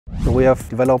So we have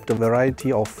developed a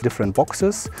variety of different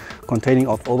boxes containing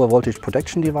of overvoltage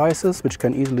protection devices which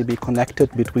can easily be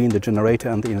connected between the generator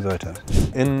and the inverter.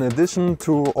 In addition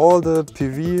to all the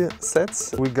PV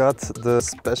sets, we got the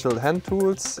special hand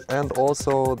tools and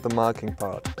also the marking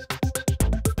part.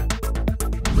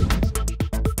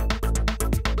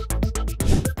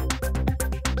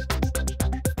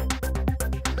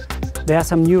 There are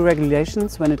some new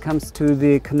regulations when it comes to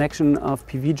the connection of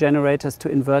PV generators to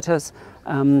inverters.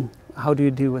 How do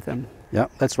you deal with them? Yeah,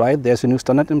 that's right. There's a new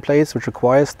standard in place which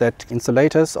requires that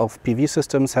installators of PV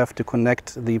systems have to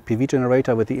connect the PV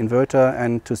generator with the inverter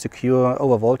and to secure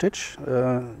overvoltage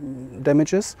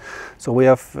damages. So we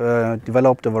have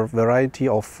developed a variety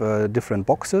of different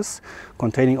boxes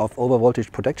containing of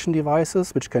overvoltage protection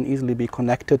devices which can easily be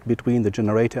connected between the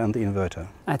generator and the inverter.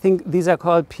 I think these are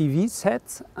called PV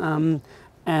sets.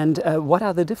 What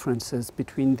are the differences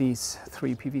between these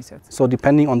three PV sets? So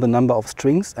depending on the number of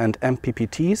strings and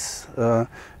MPPTs,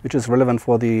 which is relevant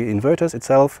for the inverters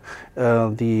itself,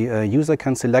 the user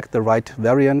can select the right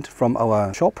variant from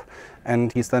our shop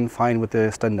and he's then fine with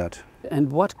the standard.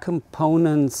 And what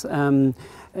components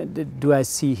do I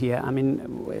see here? I mean,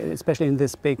 especially in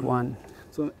this big one.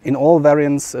 So in all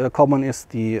variants, common is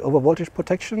the overvoltage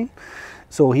protection.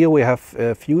 So here we have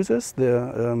fuses.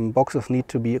 The boxes need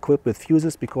to be equipped with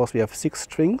fuses because we have 6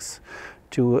 strings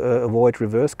to avoid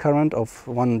reverse current of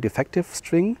one defective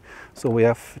string. So we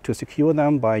have to secure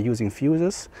them by using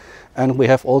fuses. And we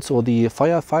have also the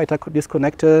firefighter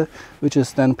disconnector, which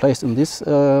is then placed in this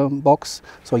box.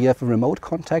 So you have a remote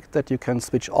contact that you can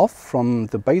switch off from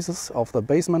the basis of the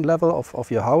basement level of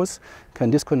your house, can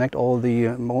disconnect all the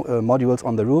modules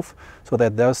on the roof so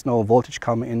that there's no voltage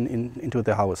coming into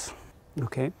the house.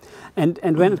 Okay.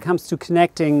 And when it comes to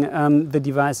connecting the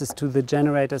devices to the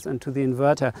generators and to the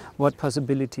inverter, what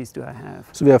possibilities do I have?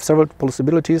 So we have several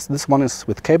possibilities. This one is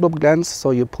with cable glands,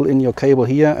 so you pull in your cable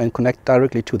here and connect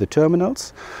directly to the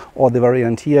terminals. Or the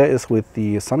variant here is with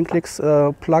the SunClicks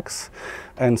plugs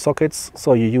and sockets,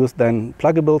 so you use then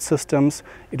pluggable systems.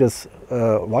 It is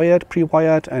wired,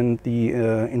 pre-wired, and the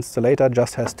installer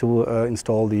just has to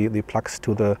install the plugs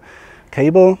to the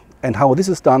cable. And how this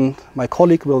is done, my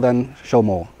colleague will then show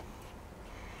more.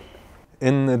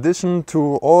 In addition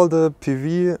to all the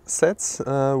PV sets,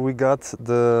 we got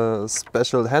the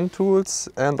special hand tools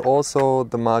and also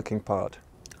the marking part.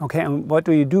 Okay, and what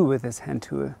do you do with this hand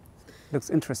tool?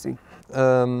 Looks interesting.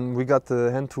 We got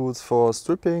the hand tools for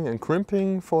stripping and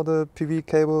crimping for the PV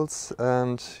cables,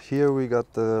 and here we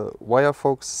got the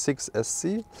Wirefox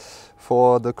 6SC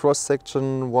for the cross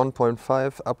section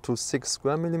 1.5 up to 6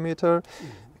 square millimeter.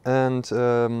 And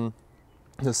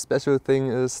the special thing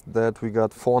is that we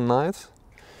got 4 knives,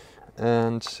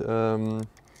 and the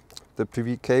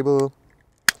PV cable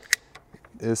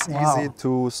is easy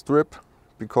to strip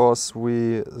because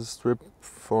we strip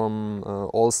from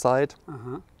all sides.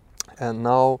 And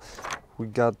now we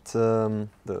got the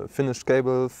finished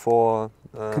cable for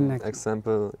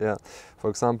example, for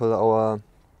example, our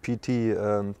PT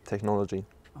technology.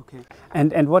 Okay.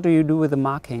 And what do you do with the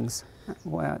markings?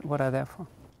 What are they for?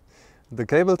 The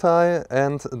cable tie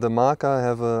and the marker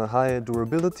have a high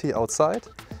durability outside,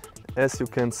 as you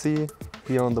can see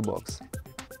here on the box.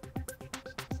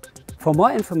 For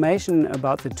more information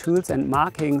about the tools and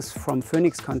markings from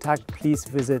Phoenix Contact, please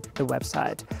visit the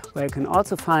website, where you can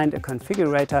also find a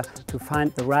configurator to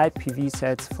find the right PV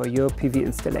sets for your PV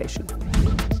installation.